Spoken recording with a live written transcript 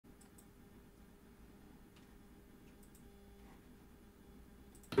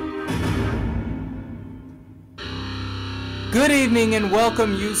Good evening and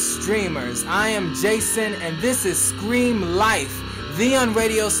welcome, you streamers. I am Jason and this is Scream Life, the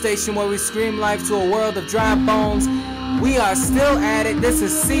radio station where we scream life to a world of dry bones. We are still at it. This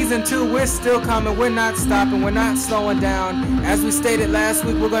is season 2. We're still coming. We're not stopping. We're not slowing down. As we stated last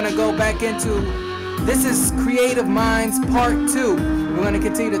week, we're going to go back into, this is Creative Minds Part 2. We're going to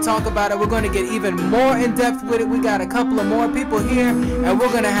continue to talk about it. We're going to get even more in depth with it. We got a couple of more people here and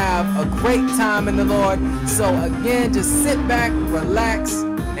we're going to have a great time in the Lord. So again, just sit back, relax,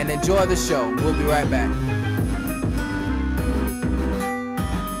 and enjoy the show. We'll be right back.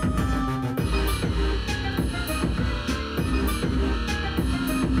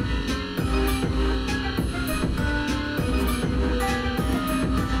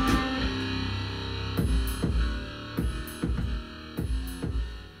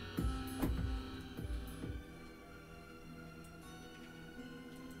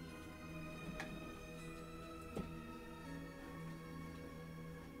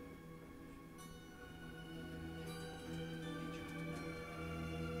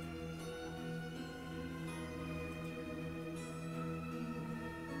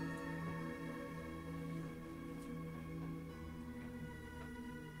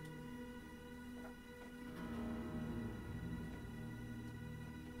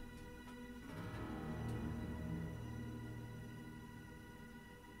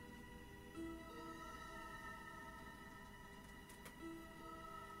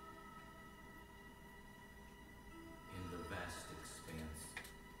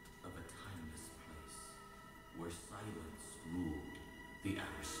 The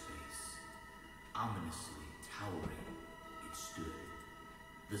outer space, ominously towering, it stood,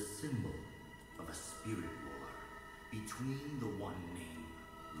 the symbol of a spirit war between the one named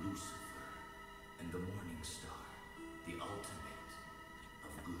Lucifer and the morning star, the ultimate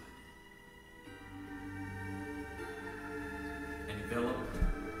of good. Enveloped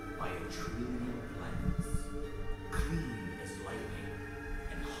by 1,000,000,000,000 planets, clean as lightning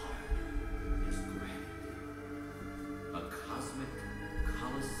and hard as granite, a cosmic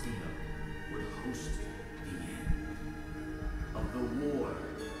Colosseum would host the end of the war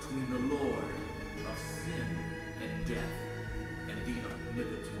between the Lord of sin and death and the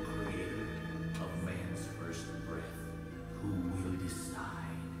omnipotent creator of man's first breath, who will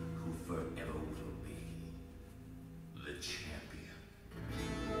decide who forever will be the champion.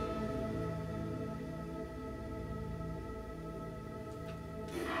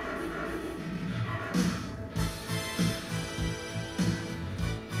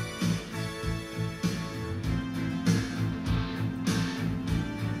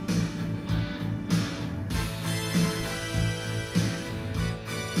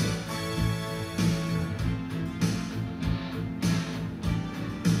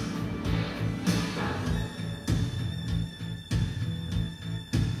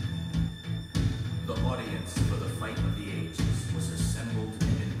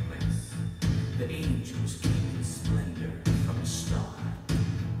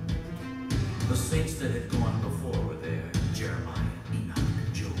 The saints that had gone before were there, Jeremiah,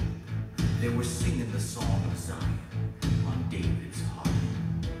 Enoch, Job. They were singing the song of Zion on David's harp.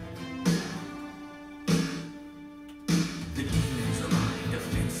 The demons aligned,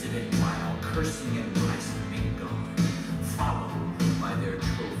 offensive and wild, cursing and blaspheming God, followed by their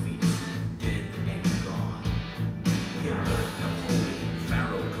trophies, dead and gone. Hitler, Napoleon,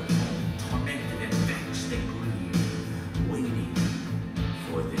 Pharaoh, Capone, tormented and vexed and grieved, waiting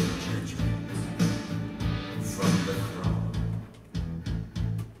for their judgment from the throne.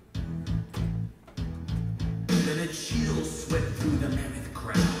 Then a chill swept through the mammoth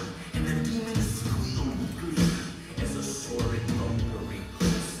crowd, and the demons squealed with glee as a soaring, hungry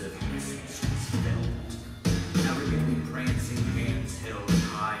pulse of essence was felt. Arrogantly prancing, hands held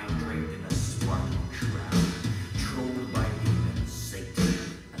high, draped in a sparkling shroud, trolled by demons, Satan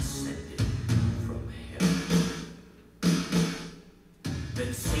ascended from hell.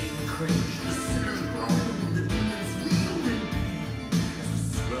 Then Satan cringed, the sinners groaned, the demons reeled in pain, as a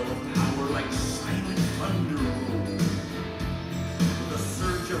swell of power like silent thunder rolled. With a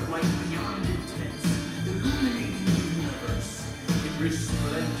surge of light beyond intense, illuminating the universe, in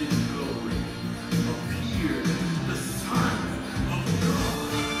resplendent glory, appeared the Son of God.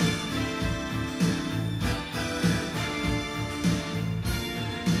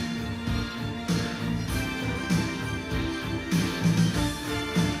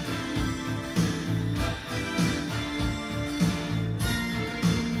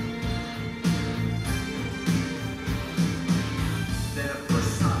 Then a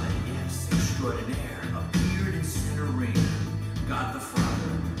persona, yes, extraordinaire, appeared in center ring. God the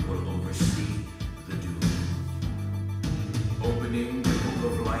Father will oversee the doom.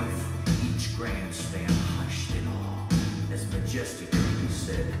 grandstand hushed in awe as majestically he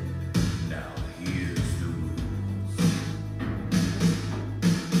said, "Now here's the rules.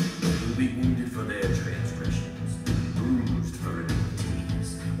 You'll be wounded for their transgressions, bruised for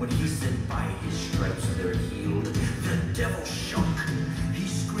iniquities. When he said by his stripes they're healed, the devil shook. He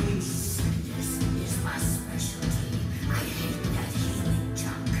screamed, "This is my specialty. I hate that healing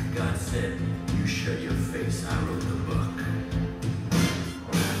junk." God said, "You shut your face. I wrote the book."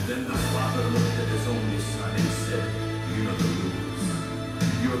 Then the father looked at his only son and said, "You know the rules.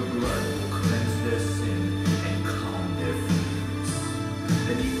 Your blood will cleanse their sin and calm their fears."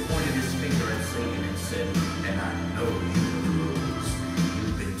 Then he pointed his finger at Satan and said, "And I know you know the rules.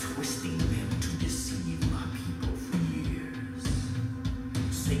 You've been twisting them to deceive my people for years."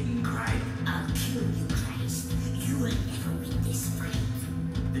 Satan cried, "I'll kill you, Christ. You will never win this fight."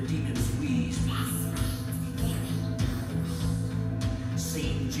 The demons wheezed. That's right. There ain't no way.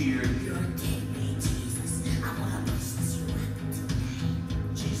 Satan jeered, "You're dead, man, Jesus. I want to bust you up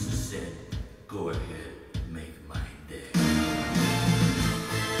tonight." Jesus said, "Go ahead, make my day."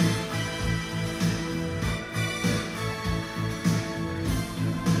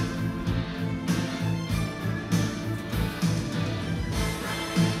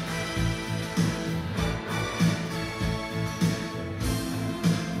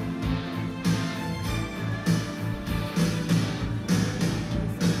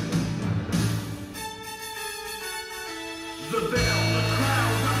 The bell, the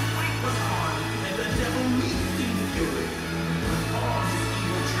crowd, the fight was on, and the devil leaped in fury. With all his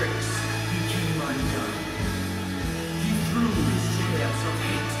evil tricks, he came undone. He threw his jabs of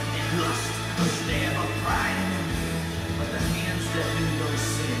hate and lust, a stab of pride and envy. But the hands that knew no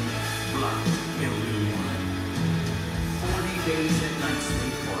sin blocked every one. 40 days and nights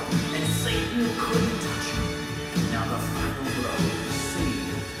they fought, and Satan couldn't touch him. Now the final blow,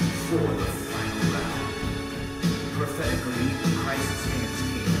 saved for the final round. Prophetically, Christ's hands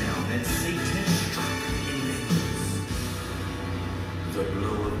came down and Satan struck in vengeance. The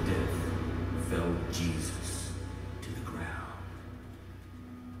blow of death fell Jesus to the ground.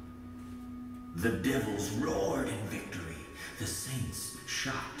 The devils roared in victory, the saints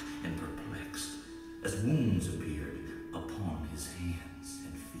shocked and perplexed, as wounds appeared upon his hands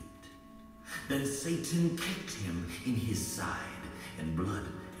and feet. Then Satan kicked him in his side, and blood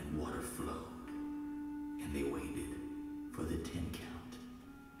and water flowed. And they waited for the 10 count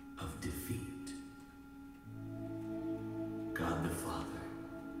of defeat. God the Father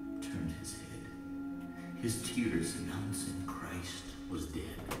turned his head, his tears announcing Christ was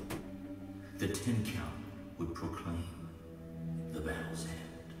dead. The 10 count would proclaim the battle's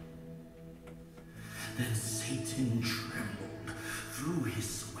end. Then Satan trembled through his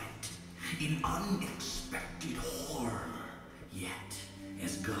sweat in unexpected horror. Yet,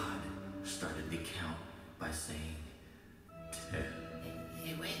 as God started the count by saying, 10.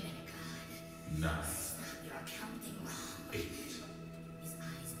 Hey, wait a minute, God. 9. You're counting wrong. 8. His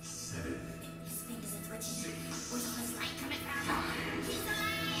eyes, 7. his fingers are twitching. Where's all his light coming from? He's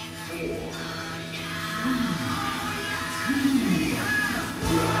alive! 4.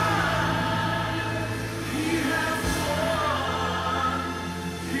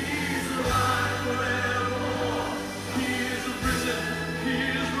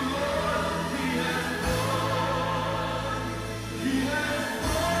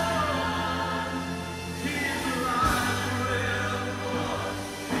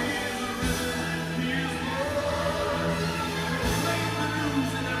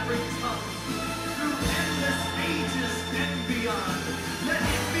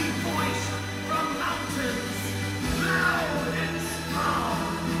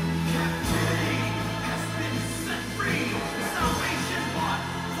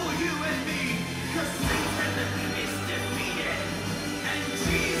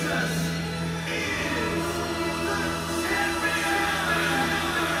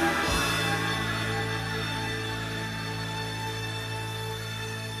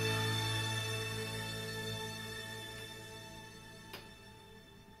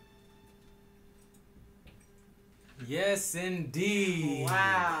 Yes, indeed.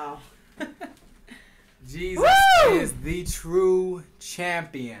 Wow. Jesus Woo! is the true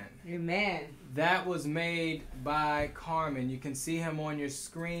champion. Amen. That was made by Carmen. You can see him on your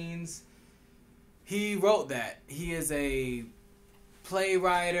screens. He wrote that. He is a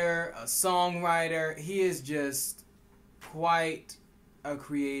playwright, a songwriter. He is just quite a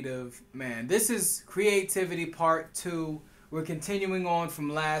creative man. This is Creativity Part 2. We're continuing on from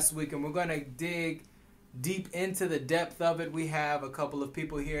last week, and we're going to dig deep into the depth of it. We have a couple of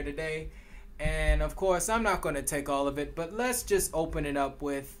people here today, and of course I'm not going to take all of it, but let's just open it up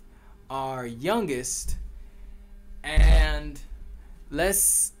with our youngest, and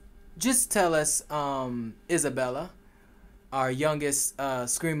let's just tell us, Isabella, our youngest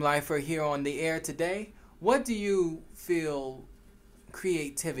Scream Lifer here on the air today, what do you feel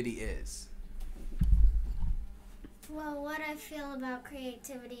creativity is? Well, what I feel about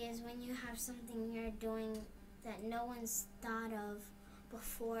creativity is when you have something you're doing that no one's thought of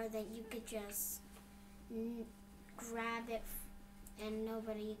before, that you could just grab it and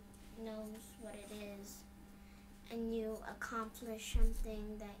nobody knows what it is, and you accomplish something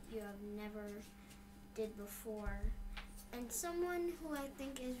that you have never did before. And someone who I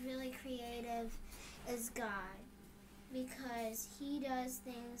think is really creative is God, because he does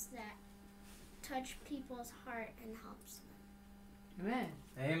things that touch people's heart and helps them. Amen.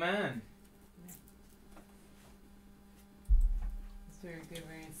 Amen. That's very good,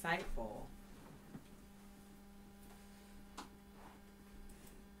 very insightful.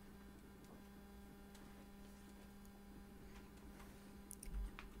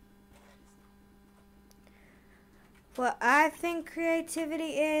 What I think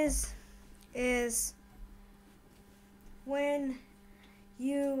creativity is when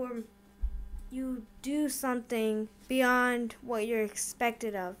you do something beyond what you're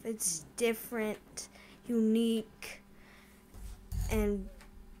expected of. It's different, unique, and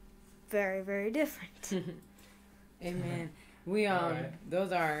very, very different. Amen. We Alright.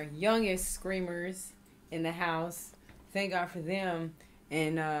 Those are our youngest screamers in the house. Thank God for them,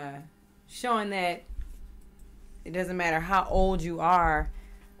 and showing that it doesn't matter how old you are,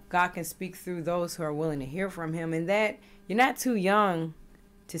 God can speak through those who are willing to hear from him, and that you're not too young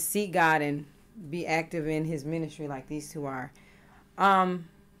to seek God and be active in his ministry like these two are.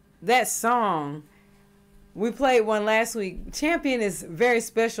 That song, we played one last week. Champion is very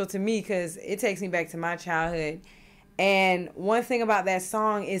special to me because it takes me back to my childhood. And one thing about that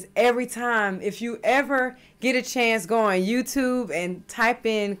song is every time, if you ever get a chance, go on YouTube and type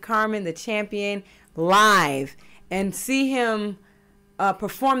in Carmen the Champion live and see him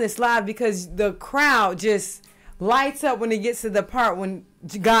perform this live, because the crowd just lights up when it gets to the part when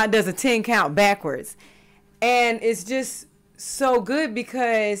God does a 10 count backwards. And it's just so good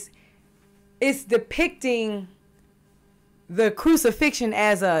because it's depicting the crucifixion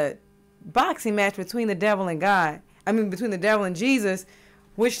as a boxing match between the devil and God. I mean, between the devil and Jesus,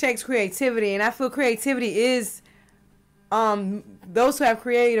 which takes creativity. And I feel creativity is, those who have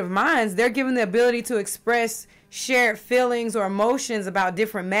creative minds, they're given the ability to express shared feelings or emotions about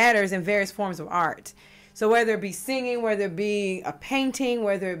different matters in various forms of art. So whether it be singing, whether it be a painting,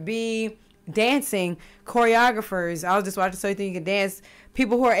 whether it be dancing, choreographers, I was just watching So You Think You Can Dance,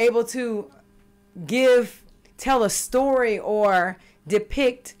 people who are able to tell a story or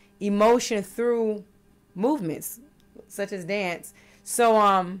depict emotion through movements such as dance.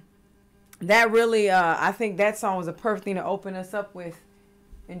 So that really, I think that song was a perfect thing to open us up with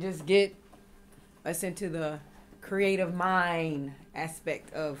and just get us into the creative mind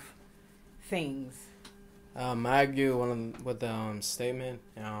aspect of things. I agree with the statement.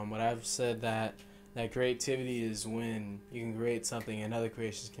 What I've said that creativity is when you can create something and other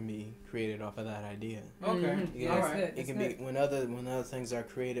creations can be created off of that idea. Okay. Yeah, All That's right. good. It can be when other things are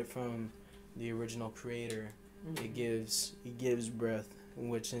created from the original creator. It gives breath,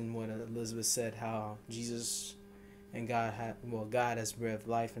 which in what Elizabeth said, how Jesus and God God has breathed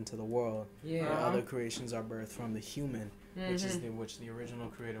life into the world. Yeah. And other creations are birthed from the human, which the original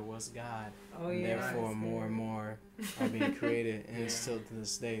creator was God. Oh, And yeah. therefore, That's more good. and more are being created, and it's still to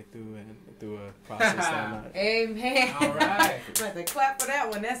this day through a process that I'm not. Amen. All right. Let the clap for that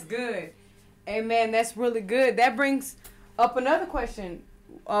one. That's good. Amen. That's really good. That brings up another question.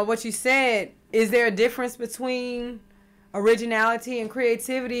 What you said, is there a difference between originality and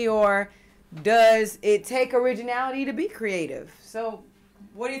creativity, or does it take originality to be creative? So,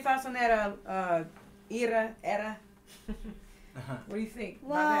 what are your thoughts on that, Era? What do you think about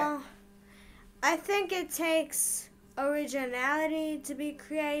Well, I think it takes originality to be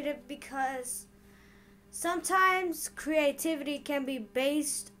creative, because sometimes creativity can be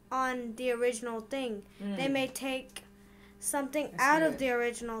based on the original thing. that? They may take something That's out of good. the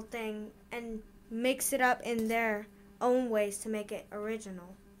original thing and mix it up in their own ways to make it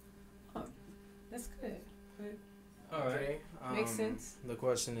original. That's good. All right. Okay, Makes sense. The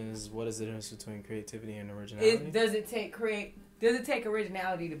question is, what is the difference between creativity and originality? Does it take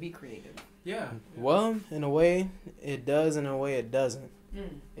originality to be creative? Yeah. Well, in a way, it does. In a way, it doesn't.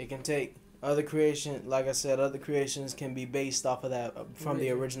 Mm. It can take other creation. Like I said, other creations can be based off of that from the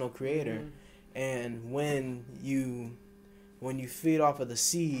original creator. Mhm. And when you feed off of the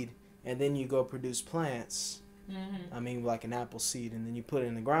seed and then you go produce plants, I mean, like an apple seed, and then you put it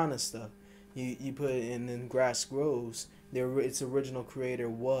in the ground and stuff. You put it, and then grass grows. Its original creator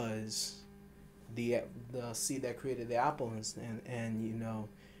was the seed that created the apple, and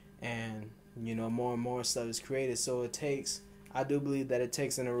more and more stuff is created. So I do believe that it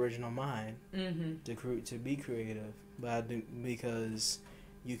takes an original mind to be creative, because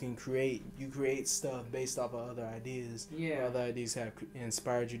you create stuff based off of other ideas. Yeah. Other ideas have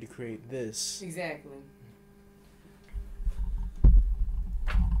inspired you to create this. Exactly.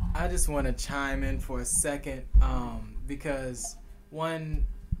 I just want to chime in for a second, because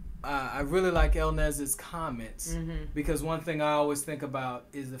I really like Elnez's comments, because one thing I always think about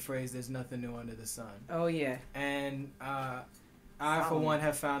is the phrase, "There's nothing new under the sun." Oh yeah. And I, for one,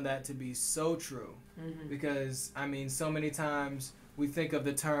 have found that to be so true, because I mean, so many times we think of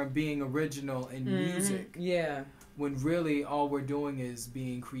the term being original in music, Yeah. when really all we're doing is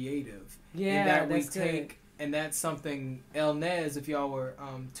being creative. Yeah, and that that's we take, and that's something Elnez, if y'all were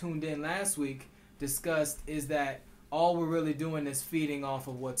tuned in last week, discussed, is that all we're really doing is feeding off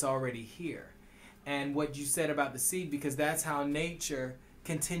of what's already here. And what you said about the seed, because that's how nature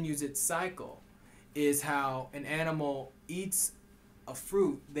continues its cycle, is how an animal eats a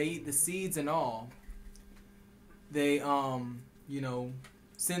fruit. They eat the seeds and all. They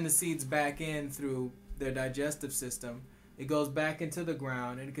send the seeds back in through their digestive system. It goes back into the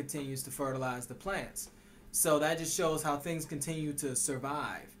ground and it continues to fertilize the plants. So that just shows how things continue to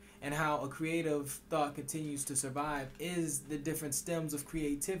survive, and how a creative thought continues to survive is the different stems of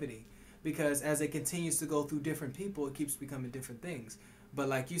creativity, because as it continues to go through different people, it keeps becoming different things. But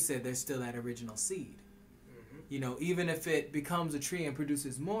like you said, there's still that original seed. Even if it becomes a tree and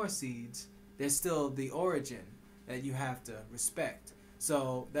produces more seeds, there's still the origin that you have to respect.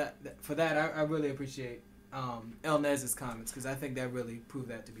 So for that, I really appreciate Elnez's comments, because I think that really proved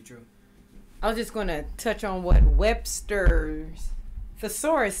that to be true. I was just going to touch on what Webster's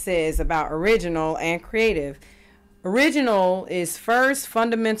thesaurus says about original and creative. Original is first,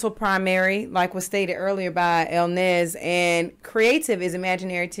 fundamental, primary, like was stated earlier by Elnez, and creative is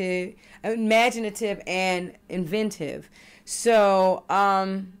imaginative and inventive. So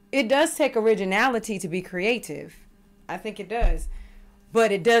it does take originality to be creative. I think it does.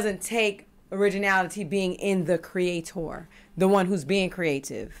 But it doesn't take originality being in the creator, the one who's being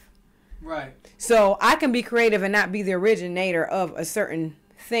creative. Right. So I can be creative and not be the originator of a certain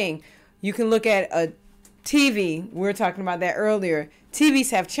thing. You can look at a TV. We were talking about that earlier.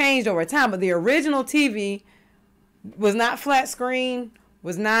 TVs have changed over time, but the original TV was not flat screen,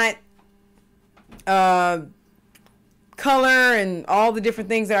 was not color and all the different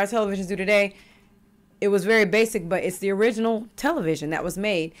things that our televisions do today. It was very basic, but it's the original television that was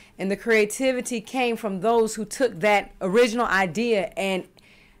made. And the creativity came from those who took that original idea and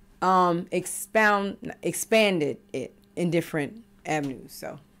expanded it in different avenues.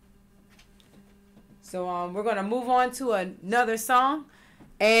 So we're going to move on to another song.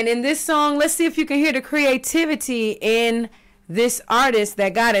 And in this song, let's see if you can hear the creativity in this artist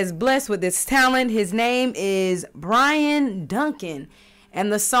that God has blessed with this talent. His name is Brian Duncan.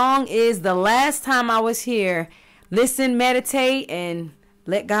 And the song is The Last Time I Was Here. Listen, meditate, and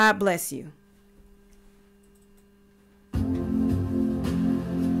let God bless you.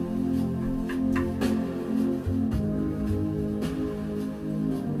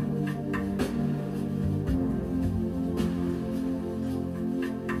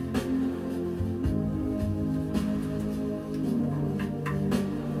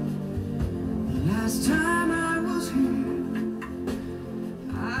 Last time I was here,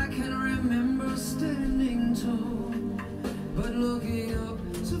 I can remember standing tall, but looking up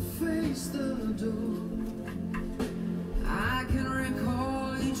to face the door. I can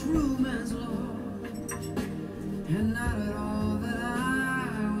recall each room as large, and not at all that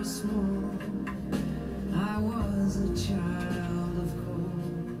I was small. I was a child, of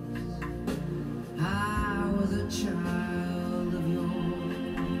course. I was a child of yours.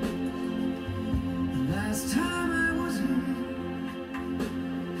 Last time I was here,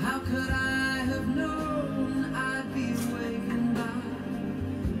 how could I have known I'd be awakened by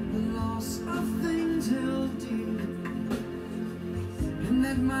the loss of things held dear, and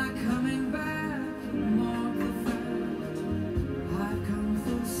that my coming back marked the fact I've come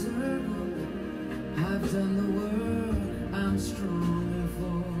full circle, I've done the work I'm stronger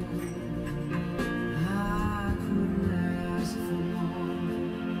for. I couldn't ask for more.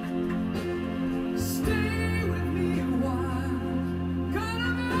 Stay with me a while, God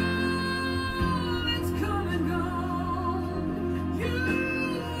of all that's come and gone. You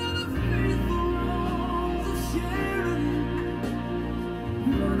are the faithful ones of Sharon.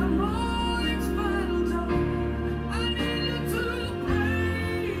 You are the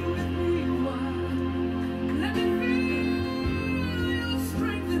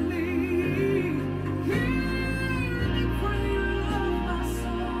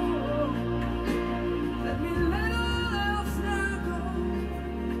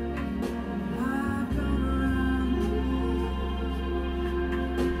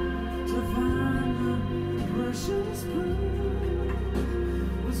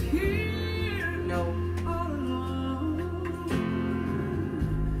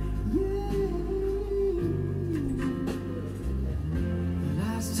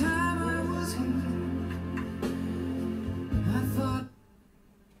Last time I was here, I thought.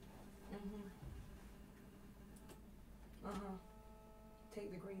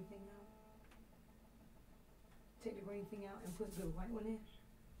 Take the green thing out. Take the green thing out and put the white one in.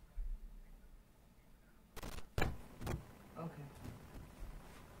 Okay.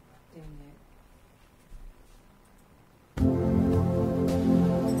 Dang it.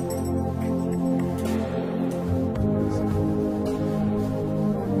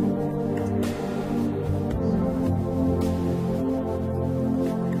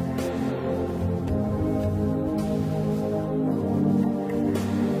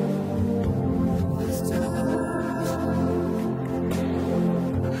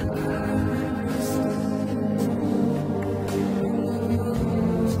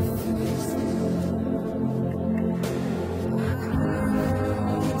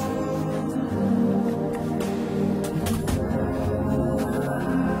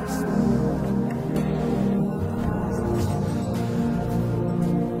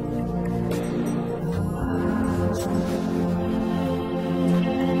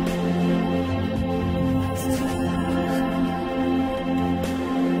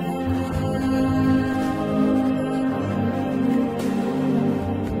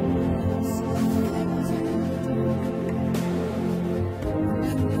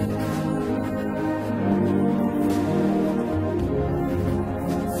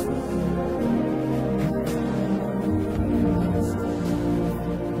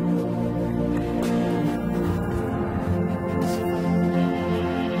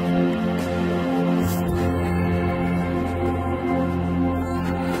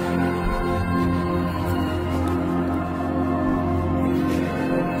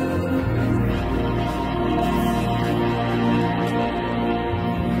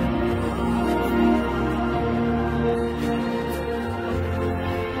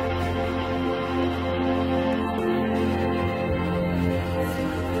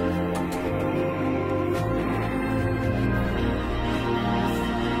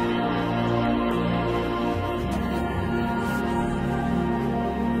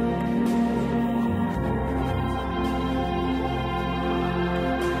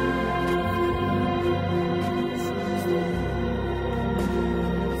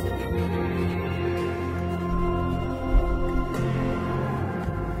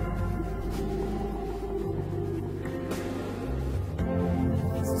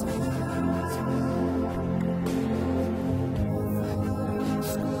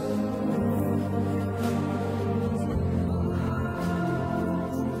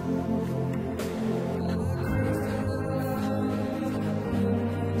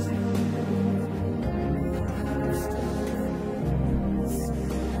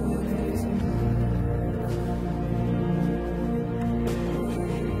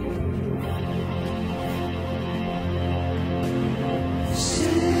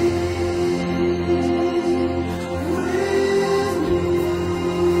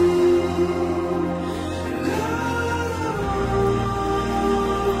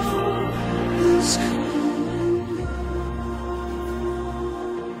 Sky.